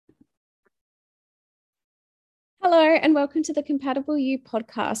Hello, and welcome to the Compatible You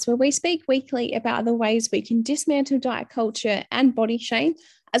podcast, where we speak weekly about the ways we can dismantle diet culture and body shame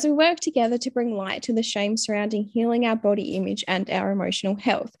as we work together to bring light to the shame surrounding healing our body image and our emotional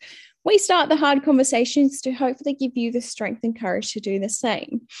health. We start the hard conversations to hopefully give you the strength and courage to do the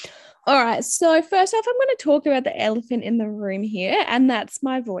same. All right, so first off, I'm going to talk about the elephant in the room here, and that's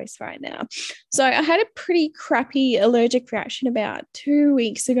my voice right now. So I had a pretty crappy allergic reaction about 2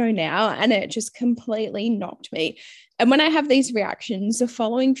 weeks ago now, and it just completely knocked me. And when I have these reactions, the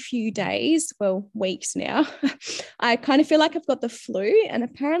following few days, well, weeks now, I kind of feel like I've got the flu, and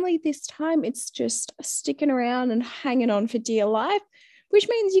apparently this time it's just sticking around and hanging on for dear life, which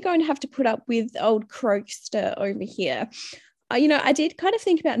means you're going to have to put up with old Croakster over here. I did kind of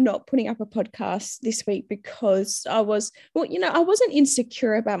think about not putting up a podcast this week because I wasn't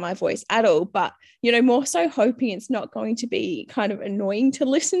insecure about my voice at all, but, more so hoping it's not going to be kind of annoying to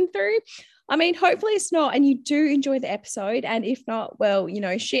listen through. I mean, hopefully it's not, and you do enjoy the episode. And if not, well,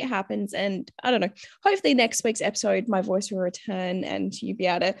 shit happens. And I don't know, hopefully next week's episode, my voice will return and you'll be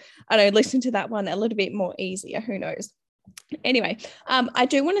able to, listen to that one a little bit more easier. Who knows? Anyway, I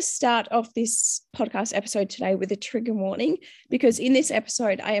do want to start off this podcast episode today with a trigger warning, because in this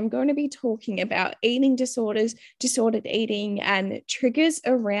episode, I am going to be talking about eating disorders, disordered eating, and triggers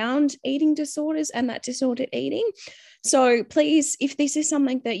around eating disorders and that disordered eating. So please, if this is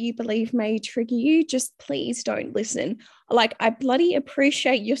something that you believe may trigger you, just please don't listen. Like, I bloody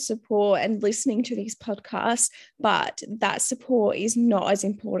appreciate your support and listening to these podcasts, but that support is not as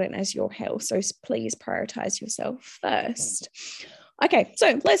important as your health. So please prioritize yourself first. Okay,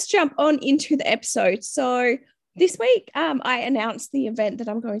 so let's jump on into the episode. So this week, I announced the event that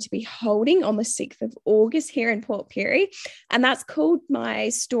I'm going to be holding on the 6th of August here in Port Pirie, and that's called My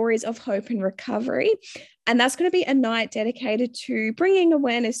Stories of Hope and Recovery. And that's going to be a night dedicated to bringing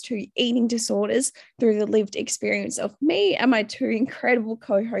awareness to eating disorders through the lived experience of me and my two incredible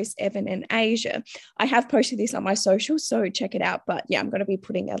co-hosts, Evan and Asia. I have posted this on my social, so check it out. But yeah, I'm going to be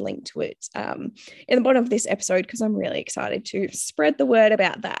putting a link to it in the bottom of this episode because I'm really excited to spread the word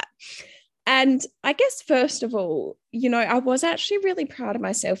about that. And I guess, first of all, I was actually really proud of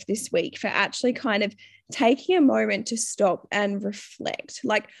myself this week for actually kind of taking a moment to stop and reflect.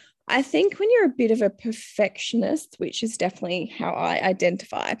 Like, I think when you're a bit of a perfectionist, which is definitely how I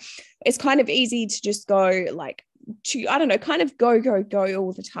identify, it's kind of easy to just go kind of go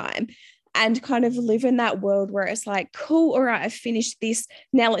all the time and kind of live in that world where it's like, cool, all right, I've finished this.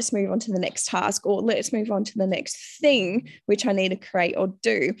 Now let's move on to the next task, or let's move on to the next thing, which I need to create or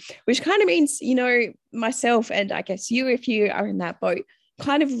do, which kind of means, myself and I guess you, if you are in that boat,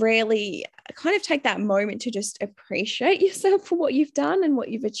 kind of rarely kind of take that moment to just appreciate yourself for what you've done and what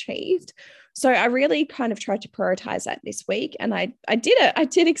you've achieved. So I really kind of tried to prioritize that this week. And I did it. I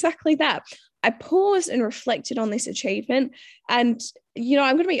did exactly that. I paused and reflected on this achievement. And,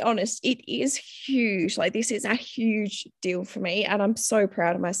 I'm going to be honest, it is huge. Like, this is a huge deal for me. And I'm so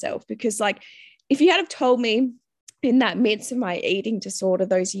proud of myself because, like, if you had have told me in that midst of my eating disorder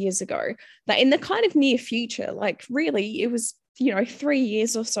those years ago, that in the kind of near future, like, really, it was 3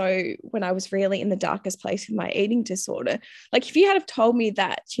 years or so when I was really in the darkest place with my eating disorder. Like, if you had have told me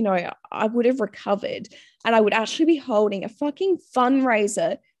that, I would have recovered and I would actually be holding a fucking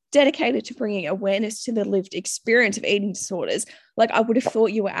fundraiser dedicated to bringing awareness to the lived experience of eating disorders, like, I would have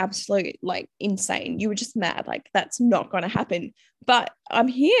thought you were absolute, like, insane. You were just mad. Like, that's not going to happen. But I'm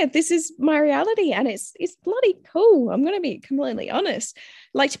here. This is my reality, and it's bloody cool. I'm going to be completely honest.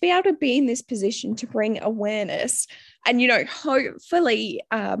 Like, to be able to be in this position to bring awareness and, hopefully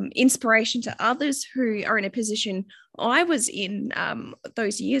inspiration to others who are in a position I was in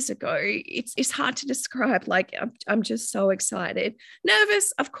those years ago, it's hard to describe. Like, I'm just so excited.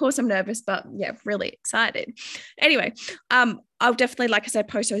 Nervous, of course I'm nervous, but yeah, really excited. Anyway, I'll definitely, like I said,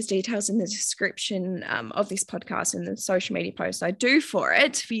 post those details in the description of this podcast and the social media posts I do for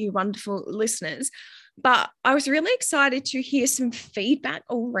it for you wonderful listeners. But I was really excited to hear some feedback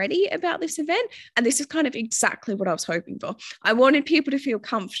already about this event. And this is kind of exactly what I was hoping for. I wanted people to feel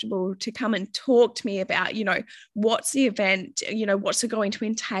comfortable to come and talk to me about, what's the event, what's it going to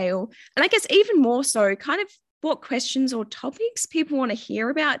entail. And I guess even more so, kind of what questions or topics people want to hear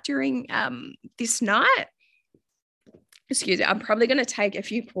about during this night. Excuse me, I'm probably going to take a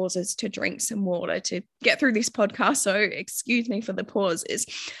few pauses to drink some water to get through this podcast. So excuse me for the pauses.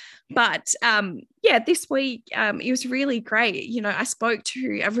 But this week, it was really great. I spoke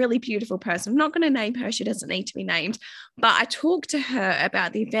to a really beautiful person. I'm not going to name her. She doesn't need to be named. But I talked to her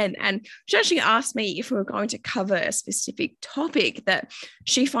about the event, and she actually asked me if we were going to cover a specific topic that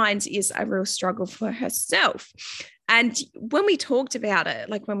she finds is a real struggle for herself. And when we talked about it,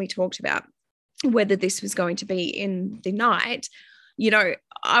 whether this was going to be in the night, you know,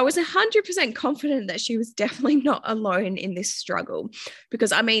 I was 100% confident that she was definitely not alone in this struggle,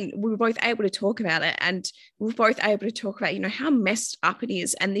 because I mean, we were both able to talk about it, and we were both able to talk about, you know, how messed up it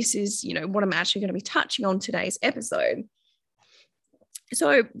is. And this is, you know, what I'm actually going to be touching on today's episode.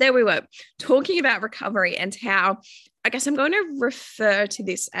 So there we were, talking about recovery and how, I guess I'm going to refer to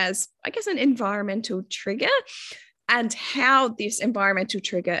this as, I guess, an environmental trigger, and how this environmental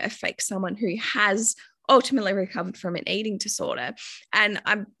trigger affects someone who has ultimately recovered from an eating disorder. And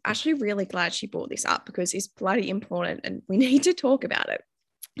I'm actually really glad she brought this up, because it's bloody important and we need to talk about it.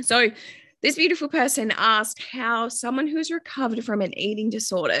 So this beautiful person asked how someone who's recovered from an eating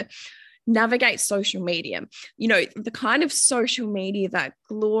disorder navigates social media, you know, the kind of social media that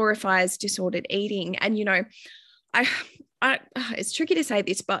glorifies disordered eating. And, you know, I it's tricky to say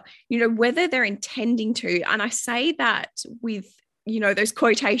this, but, you know, whether they're intending to, and I say that with, you know, those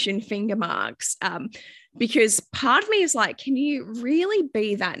quotation finger marks, because part of me is like, can you really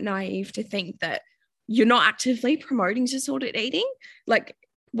be that naive to think that you're not actively promoting disordered eating? Like,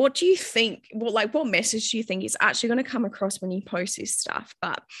 what do you think? What message do you think is actually going to come across when you post this stuff?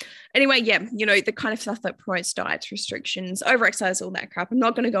 But anyway, yeah, you know, the kind of stuff that promotes diets, restrictions, overexercise, all that crap. I'm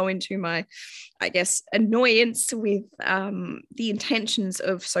not going to go into my, I guess, annoyance with the intentions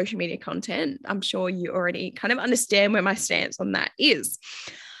of social media content. I'm sure you already kind of understand where my stance on that is.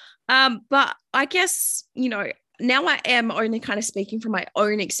 But I guess, you know, now I am only kind of speaking from my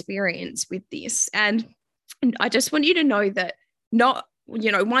own experience with this. And I just want you to know that not, you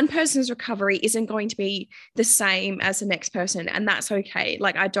know, one person's recovery isn't going to be the same as the next person, and that's okay.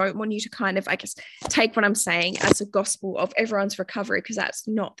 Like, I don't want you to kind of, I guess, take what I'm saying as a gospel of everyone's recovery, because that's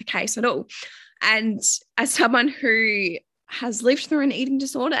not the case at all. And as someone who has lived through an eating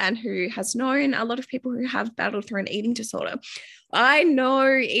disorder and who has known a lot of people who have battled through an eating disorder, I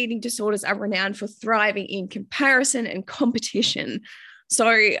know eating disorders are renowned for thriving in comparison and competition. So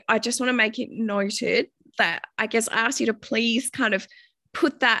I just want to make it noted that, I guess, I ask you to please kind of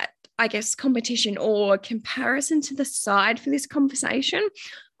put that, I guess, competition or comparison to the side for this conversation.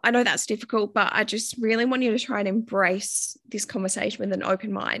 I know that's difficult, but I just really want you to try and embrace this conversation with an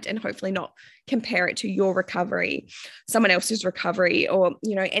open mind, and hopefully not compare it to your recovery, someone else's recovery, or,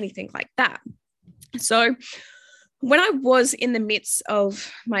 you know, anything like that. So when I was in the midst of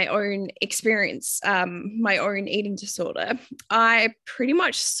my own experience, my own eating disorder, I pretty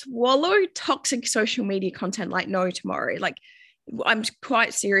much swallowed toxic social media content like no tomorrow. Like, I'm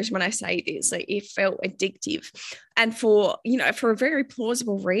quite serious when I say this. Like, it felt addictive, and for, you know, for a very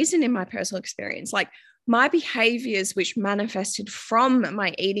plausible reason in my personal experience. Like, my behaviors, which manifested from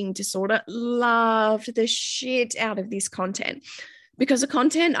my eating disorder, loved the shit out of this content, because the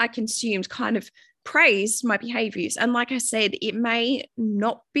content I consumed kind of praised my behaviors. And like I said, it may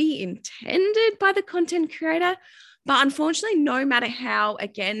not be intended by the content creator, but unfortunately, no matter how,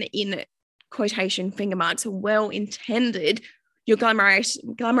 again, in quotation finger marks, well intended your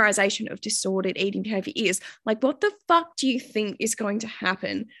glamorization of disordered eating behavior is, like, what the fuck do you think is going to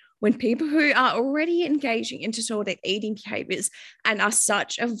happen when people who are already engaging in disordered eating behaviors and are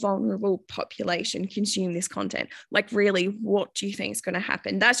such a vulnerable population consume this content? Like, really, what do you think is going to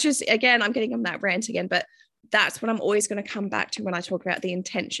happen? That's just, again, I'm getting on that rant again, but that's what I'm always going to come back to when I talk about the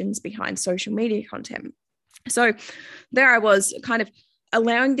intentions behind social media content. So there I was, kind of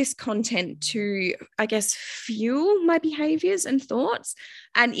allowing this content to, I guess, fuel my behaviors and thoughts.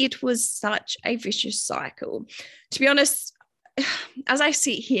 And it was such a vicious cycle. To be honest, as I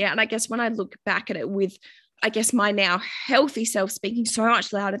sit here, and I guess when I look back at it with, I guess, my now healthy self speaking so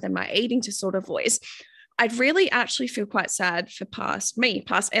much louder than my eating disorder voice, I'd really actually feel quite sad for past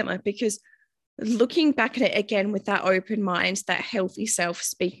Emma, because looking back at it again with that open mind, that healthy self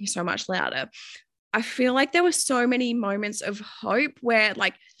speaking so much louder, I feel like there were so many moments of hope where,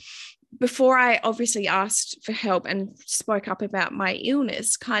 like, before I obviously asked for help and spoke up about my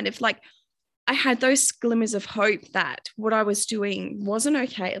illness, kind of like, I had those glimmers of hope that what I was doing wasn't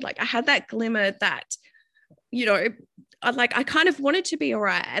okay. Like, I had that glimmer that, you know, I kind of wanted to be all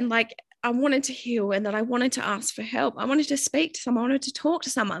right. And like, I wanted to heal, and that I wanted to ask for help. I wanted to speak to someone, I wanted to talk to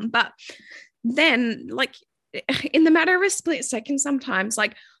someone. But then, like, in the matter of a split second, sometimes,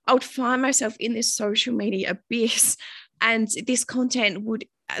 like, I would find myself in this social media abyss, and this content would,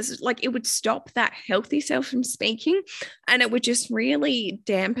 it would stop that healthy self from speaking, and it would just really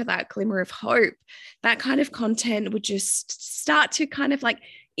dampen that glimmer of hope. That kind of content would just start to kind of like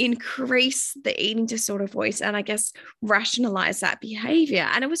increase the eating disorder voice, and I guess rationalize that behavior.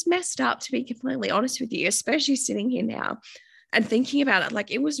 And it was messed up, to be completely honest with you, especially sitting here now and thinking about it.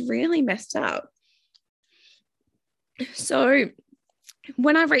 Like, it was really messed up. So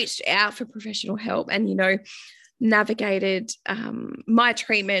when I reached out for professional help and, navigated my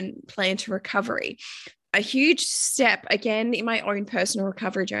treatment plan to recovery, a huge step, again, in my own personal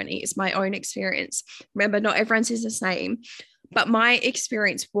recovery journey is my own experience. Remember, not everyone's is the same, but my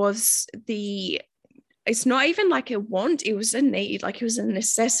experience was it's not even like a want, it was a need, like it was a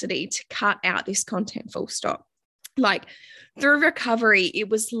necessity to cut out this content, full stop. Like through recovery, it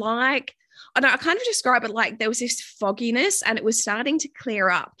was like, I kind of describe it like there was this fogginess and it was starting to clear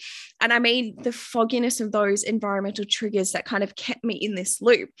up. And I mean, the fogginess of those environmental triggers that kind of kept me in this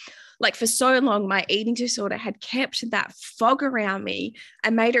loop. Like for so long, my eating disorder had kept that fog around me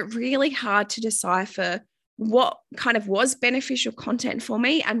and made it really hard to decipher what kind of was beneficial content for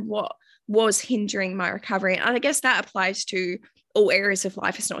me and what was hindering my recovery. And I guess that applies to all areas of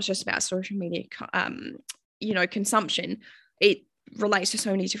life. It's not just about social media, consumption. It relates to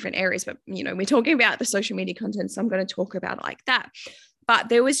so many different areas, but we're talking about the social media content, so I'm going to talk about it like that. But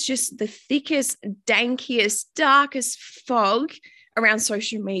there was just the thickest, dankiest, darkest fog around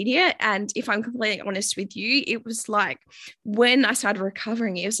social media. And if I'm completely honest with you, it was like when I started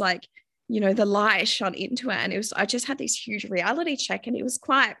recovering, it was like, the light shone into it. And I just had this huge reality check, and it was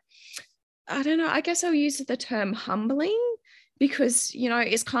quite, I don't know, I guess I'll use the term humbling, because,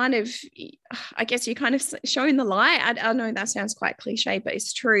 it's kind of, I guess you're kind of showing the light. I know that sounds quite cliche, but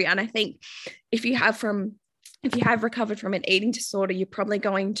it's true. And I think if you have recovered from an eating disorder, you're probably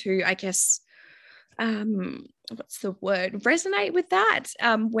going to, I guess, what's the word, resonate with that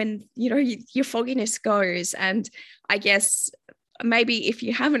when, your fogginess goes. And I guess maybe if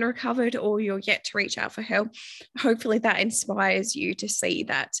you haven't recovered or you're yet to reach out for help, hopefully that inspires you to see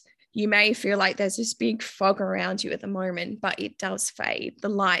that you may feel like there's this big fog around you at the moment, but it does fade. The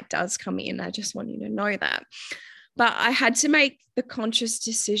light does come in. I just want you to know that. But I had to make the conscious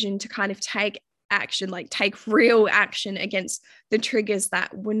decision to kind of take action, like take real action against the triggers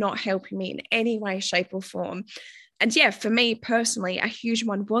that were not helping me in any way, shape, or form. And yeah, for me personally, a huge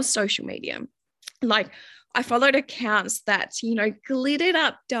one was social media. Like I followed accounts that, glittered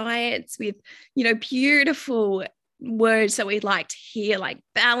up diets with, beautiful words that we'd like to hear, like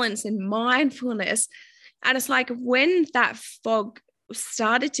balance and mindfulness. And it's like when that fog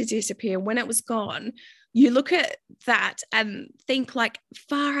started to disappear, when it was gone, you look at that and think like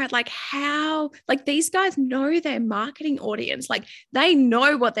far out, like how, like these guys know their marketing audience, like they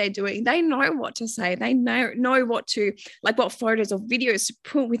know what they're doing. They know what to say. They know what to, like what photos or videos to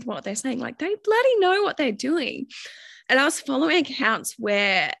put with what they're saying. Like they bloody know what they're doing. And I was following accounts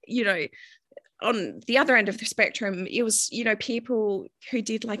where, on the other end of the spectrum, it was, people who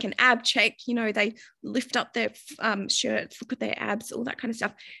did like an ab check, they lift up their shirts, look at their abs, all that kind of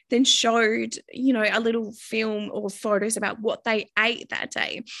stuff, then showed, a little film or photos about what they ate that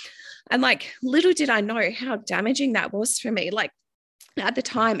day. And like, little did I know how damaging that was for me. Like at the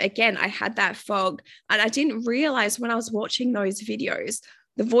time, again, I had that fog and I didn't realize when I was watching those videos,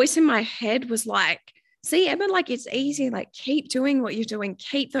 the voice in my head was like, see, Emma, like it's easy, like keep doing what you're doing,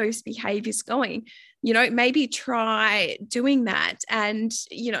 keep those behaviors going, maybe try doing that and,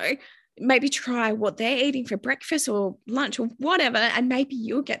 maybe try what they're eating for breakfast or lunch or whatever. And maybe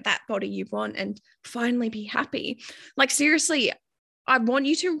you'll get that body you want and finally be happy. Like seriously, I want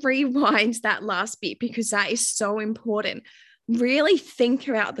you to rewind that last bit because that is so important. Really think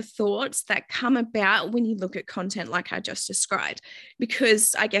about the thoughts that come about when you look at content like I just described.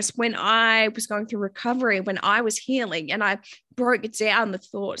 Because I guess when I was going through recovery, when I was healing and I broke down the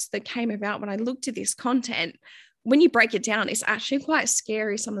thoughts that came about when I looked at this content, when you break it down, it's actually quite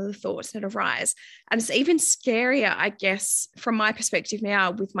scary, some of the thoughts that arise. And it's even scarier, I guess, from my perspective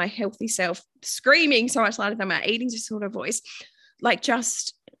now with my healthy self screaming so much louder than my eating disorder voice, like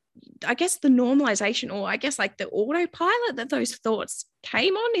just I guess the normalization, or I guess like the autopilot that those thoughts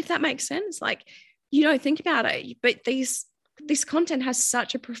came on, if that makes sense. Like, think about it, but this content has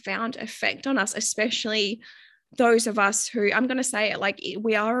such a profound effect on us, especially those of us who, I'm going to say it, like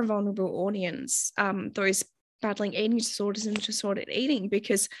we are a vulnerable audience, those battling eating disorders and disordered eating,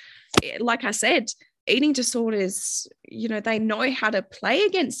 because like I said, eating disorders, they know how to play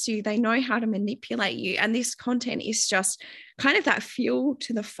against you. They know how to manipulate you. And this content is just kind of that fuel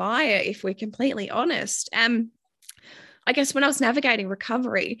to the fire, if we're completely honest. I guess when I was navigating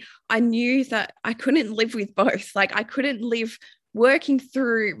recovery, I knew that I couldn't live with both. Like I couldn't live working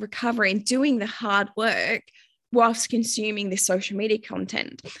through recovery and doing the hard work whilst consuming this social media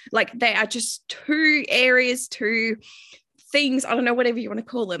content. Like they are just two areas, two things, I don't know, whatever you want to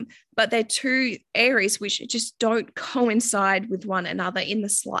call them, but they're two areas which just don't coincide with one another in the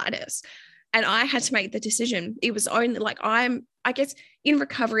slightest. And I had to make the decision. It was only like I guess in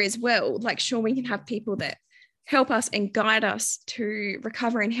recovery as well, like sure, we can have people that help us and guide us to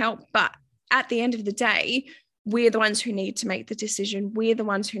recover and help. But at the end of the day, we're the ones who need to make the decision. We're the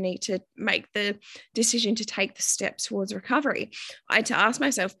ones who need to make the decision to take the steps towards recovery. I had to ask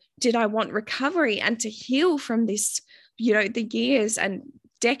myself, did I want recovery and to heal from this, the years and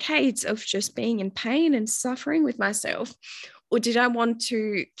decades of just being in pain and suffering with myself? Or did I want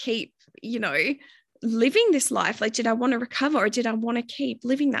to keep, living this life? Like, did I want to recover, or did I want to keep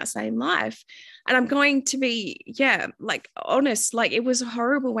living that same life? And I'm going to be, honest, like, it was a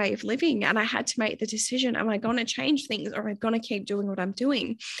horrible way of living. And I had to make the decision, am I going to change things, or am I going to keep doing what I'm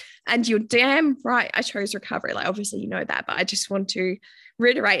doing? And you're damn right, I chose recovery. Like, obviously, that, but I just want to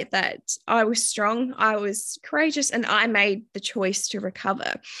reiterate that I was strong, I was courageous, and I made the choice to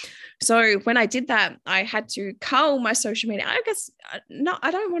recover. So when I did that, I had to cull my social media. I guess not, I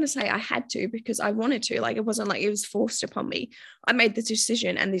don't want to say I had to, because I wanted to. Like, it wasn't like it was forced upon me. I made the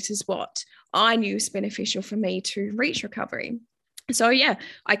decision, and this is what I knew was beneficial for me to reach recovery. So yeah,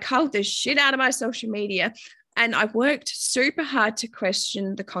 I culled the shit out of my social media, and I worked super hard to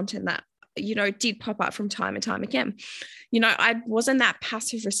question the content that did pop up from time and time again. I wasn't that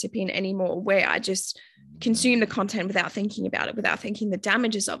passive recipient anymore, where I just consumed the content without thinking about it, without thinking the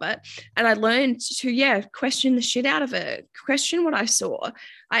damages of it. And I learned to, question the shit out of it, question what I saw.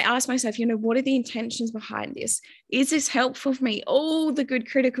 I asked myself, what are the intentions behind this? Is this helpful for me? All the good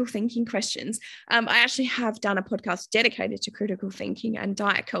critical thinking questions. I actually have done a podcast dedicated to critical thinking and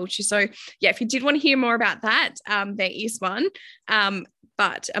diet culture. So yeah, if you did want to hear more about that, there is one.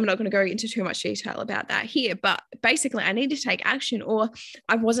 But I'm not going to go into too much detail about that here. But basically, I need to take action, or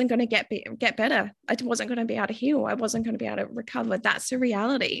I wasn't going to get better. I wasn't going to be able to heal. I wasn't going to be able to recover. That's the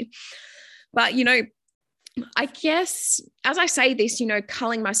reality. But, I guess as I say this,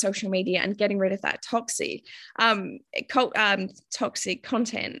 culling my social media and getting rid of that toxic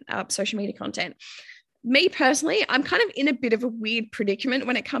content, social media content. Me personally, I'm kind of in a bit of a weird predicament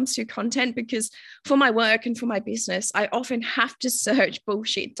when it comes to content, because for my work and for my business, I often have to search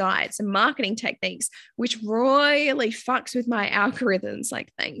bullshit diets and marketing techniques, which royally fucks with my algorithms.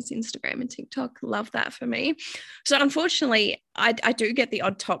 Like, thanks, Instagram and TikTok. Love that for me. So unfortunately, I do get the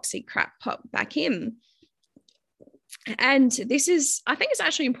odd toxic crap pop back in. And I think it's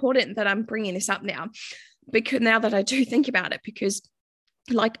actually important that I'm bringing this up now, because now that I do think about it, because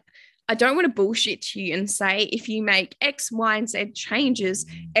I don't want to bullshit to you and say, if you make X, Y, and Z changes,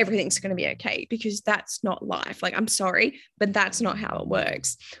 everything's going to be okay, because that's not life. Like, I'm sorry, but that's not how it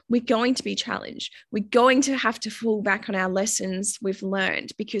works. We're going to be challenged. We're going to have to fall back on our lessons we've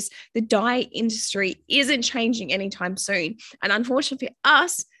learned, because the diet industry isn't changing anytime soon. And unfortunately for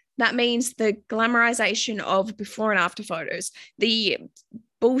us, that means the glamorization of before and after photos, the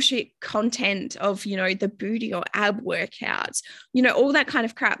bullshit content of, the booty or ab workouts, all that kind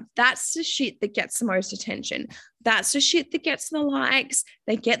of crap. That's the shit that gets the most attention. That's the shit that gets the likes.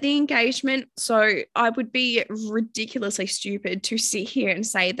 They get the engagement. So I would be ridiculously stupid to sit here and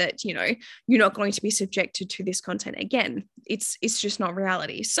say that, you're not going to be subjected to this content again. It's just not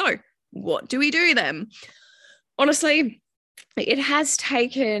reality. So what do we do then? Honestly, it has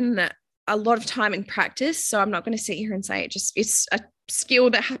taken a lot of time and practice. So I'm not going to sit here and say it's a skill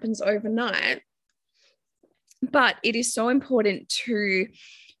that happens overnight, but it is so important to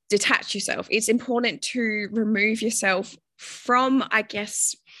detach yourself. It's important to remove yourself from, I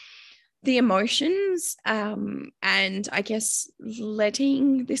guess, the emotions, and I guess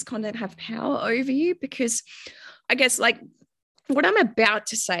letting this content have power over you, because I guess, like, what I'm about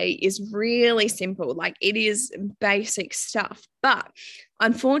to say is really simple. Like, it is basic stuff, but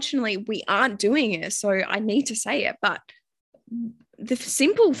unfortunately we aren't doing it. So I need to say it, but the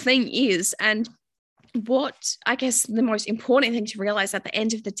simple thing is, and what I guess the most important thing to realize at the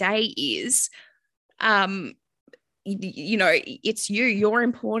end of the day is, it's you're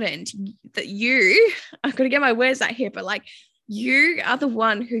important, that I've got to get my words out here, but like, you are the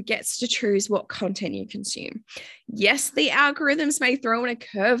one who gets to choose what content you consume. Yes, the algorithms may throw in a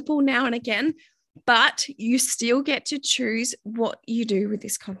curveball now and again, but you still get to choose what you do with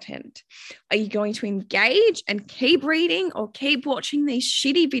this content. Are you going to engage and keep reading or keep watching these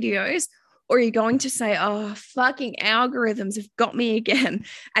shitty videos? Or are you going to say, oh, fucking algorithms have got me again,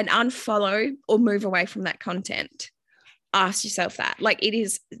 and unfollow or move away from that content? Ask yourself that. Like,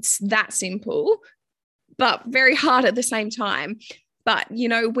 it's that simple, but very hard at the same time. But,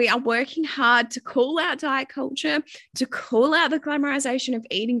 we are working hard to call out diet culture, to call out the glamorization of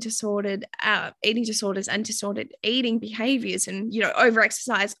eating disorders and disordered eating behaviors and,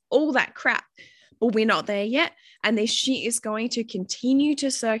 over-exercise, all that crap. But we're not there yet. And this shit is going to continue to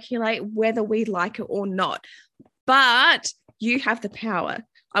circulate whether we like it or not. But you have the power.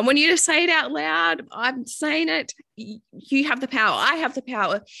 I want you to say it out loud. I'm saying it. You have the power. I have the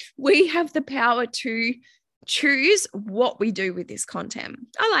power. We have the power to choose what we do with this content.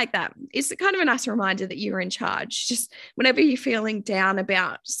 I like that. It's kind of a nice reminder that you're in charge. Just whenever you're feeling down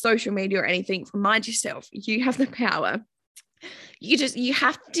about social media or anything, remind yourself you have the power. You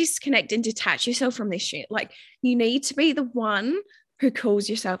have to disconnect and detach yourself from this shit. Like, you need to be the one who calls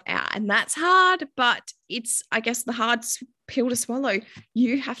yourself out. And that's hard, but it's, I guess, the hard pill to swallow.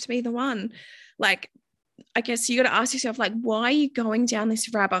 You have to be the one. Like, I guess you got to ask yourself, like, why are you going down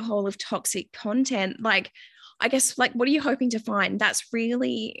this rabbit hole of toxic content? Like, I guess, like, what are you hoping to find? That's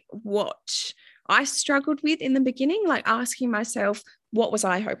really what I struggled with in the beginning, like asking myself, what was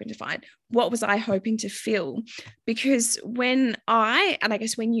I hoping to find? What was I hoping to feel? Because when I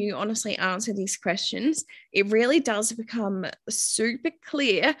guess when you honestly answer these questions, it really does become super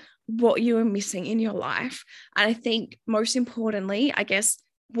clear what you are missing in your life. And I think most importantly, I guess,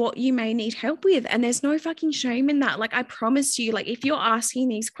 what you may need help with. And there's no fucking shame in that. Like, I promise you, like, if you're asking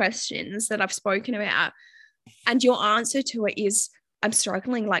these questions that I've spoken about and your answer to it is, I'm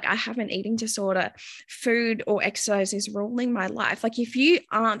struggling, like I have an eating disorder, food or exercise is ruling my life. Like, if you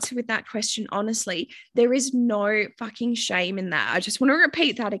answer with that question honestly, there is no fucking shame in that. I just want to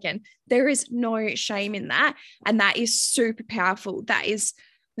repeat that again. There is no shame in that. And that is super powerful. That is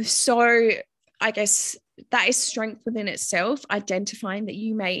so, I guess, that is strength within itself, identifying that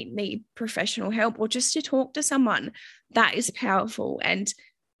you may need professional help or just to talk to someone. That is powerful. And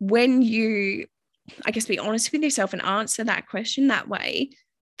when you, I guess, be honest with yourself and answer that question that way,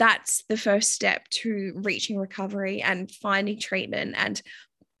 that's the first step to reaching recovery and finding treatment and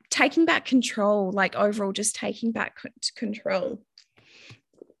taking back control, like overall just taking back control.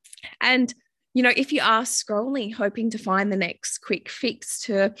 And, you know, if you are scrolling, hoping to find the next quick fix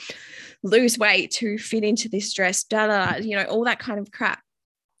to lose weight, to fit into this dress, you know, all that kind of crap,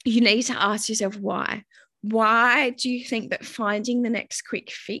 you need to ask yourself why. Why do you think that finding the next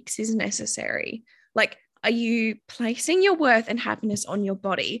quick fix is necessary? Like, are you placing your worth and happiness on your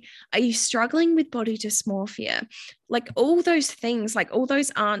body? Are you struggling with body dysmorphia? Like, all those things, like all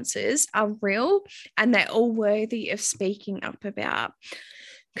those answers are real and they're all worthy of speaking up about.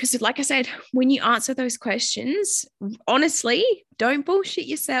 Because like I said, when you answer those questions, honestly, don't bullshit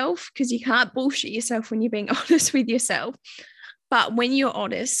yourself, because you can't bullshit yourself when you're being honest with yourself. But when you're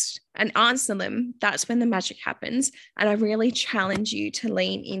honest and answer them, that's when the magic happens. And I really challenge you to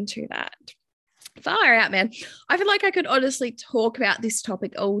lean into that. Far out, man. I feel like I could honestly talk about this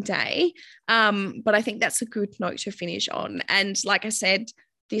topic all day, but I think that's a good note to finish on. And like I said,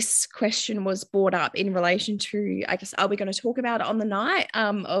 this question was brought up in relation to, I guess, are we going to talk about it on the night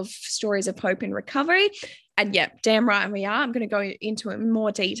of stories of hope and recovery? And yeah, damn right we are. I'm going to go into it in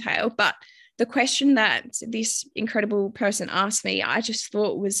more detail. But the question that this incredible person asked me, I just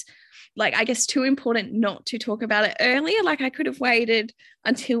thought was, like, I guess, too important not to talk about it earlier. Like, I could have waited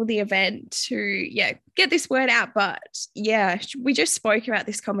until the event to, get this word out. But yeah, we just spoke about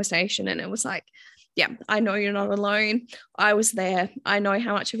this conversation and it was like, yeah, I know you're not alone. I was there. I know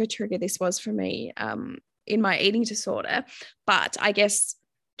how much of a trigger this was for me in my eating disorder. But I guess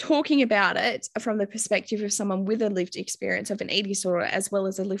talking about it from the perspective of someone with a lived experience of an eating disorder, as well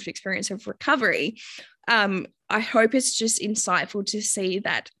as a lived experience of recovery, I hope it's just insightful to see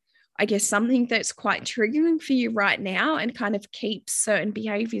that, I guess, something that's quite triggering for you right now and kind of keeps certain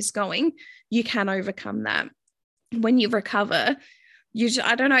behaviors going, you can overcome that. When you recover,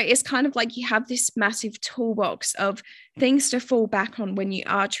 I don't know, it's kind of like you have this massive toolbox of things to fall back on when you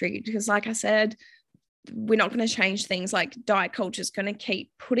are triggered. Because like I said, we're not going to change things. Like, diet culture is going to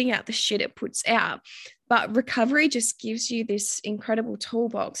keep putting out the shit it puts out. But recovery just gives you this incredible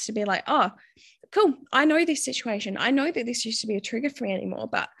toolbox to be like, oh, cool, I know this situation. I know that this used to be a trigger for me anymore,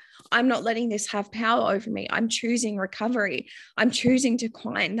 but I'm not letting this have power over me. I'm choosing recovery. I'm choosing to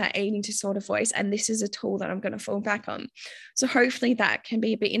quieten that eating disorder voice. And this is a tool that I'm going to fall back on. So hopefully that can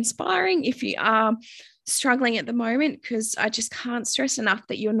be a bit inspiring if you are struggling at the moment, because I just can't stress enough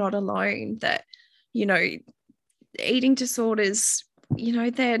that you're not alone, that, you know, eating disorders, you know,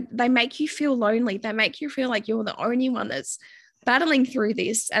 they make you feel lonely. They make you feel like you're the only one that's battling through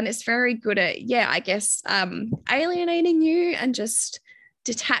this. And it's very good at, I guess, alienating you and just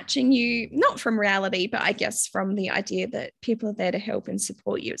detaching you, not from reality, but I guess from the idea that people are there to help and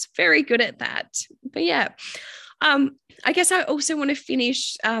support you. It's very good at that. But yeah, I guess I also want to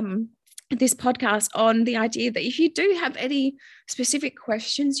finish this podcast on the idea that if you do have any specific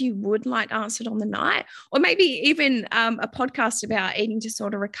questions you would like answered on the night, or maybe even a podcast about eating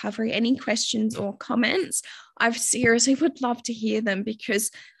disorder recovery, any questions or comments, I seriously would love to hear them,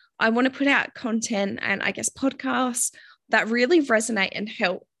 because I want to put out content and, I guess, podcasts that really resonate and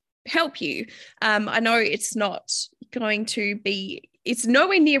help you. I know it's not going to be, it's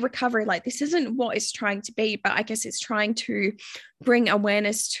nowhere near recovery. Like, this isn't what it's trying to be, but I guess it's trying to bring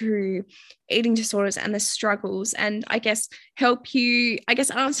awareness to eating disorders and the struggles, and I guess help you, I guess,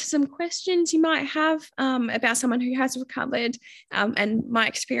 answer some questions you might have about someone who has recovered, and my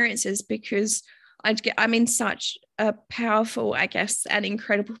experiences, because I'm in such a powerful, I guess, and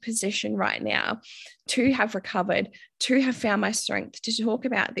incredible position right now to have recovered, to have found my strength to talk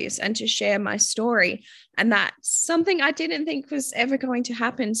about this and to share my story. And that's something I didn't think was ever going to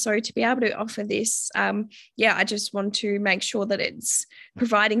happen. So to be able to offer this, I just want to make sure that it's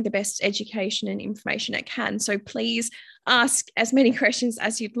providing the best education and information it can. So please ask as many questions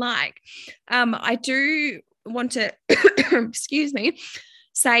as you'd like. I do want to, excuse me,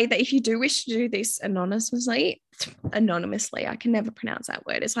 say that if you do wish to do this anonymously, I can never pronounce that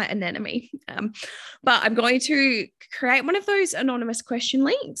word. It's like anemone. But I'm going to create one of those anonymous question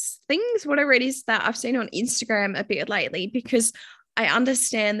links, things, whatever it is that I've seen on Instagram a bit lately, because I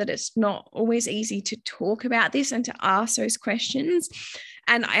understand that it's not always easy to talk about this and to ask those questions.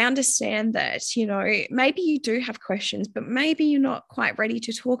 And I understand that, maybe you do have questions, but maybe you're not quite ready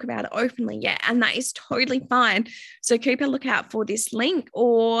to talk about it openly yet. And that is totally fine. So keep a lookout for this link,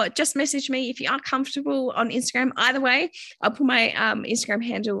 or just message me if you are comfortable on Instagram. Either way, I'll put my Instagram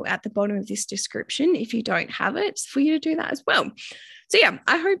handle at the bottom of this description if you don't have it, for you to do that as well. So yeah,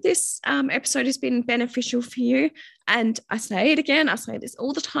 I hope this episode has been beneficial for you. And I say it again, I say this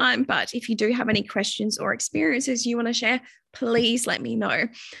all the time, but if you do have any questions or experiences you want to share, please let me know.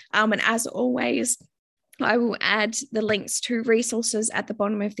 And as always, I will add the links to resources at the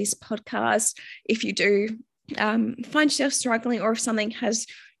bottom of this podcast. If you do find yourself struggling, or if something has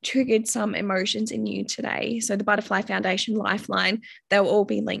triggered some emotions in you today. So the Butterfly Foundation Lifeline, they'll all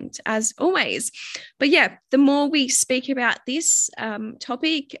be linked as always. But yeah, the more we speak about this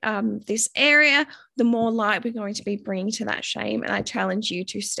topic, this area, the more light we're going to be bringing to that shame. And I challenge you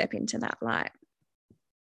to step into that light.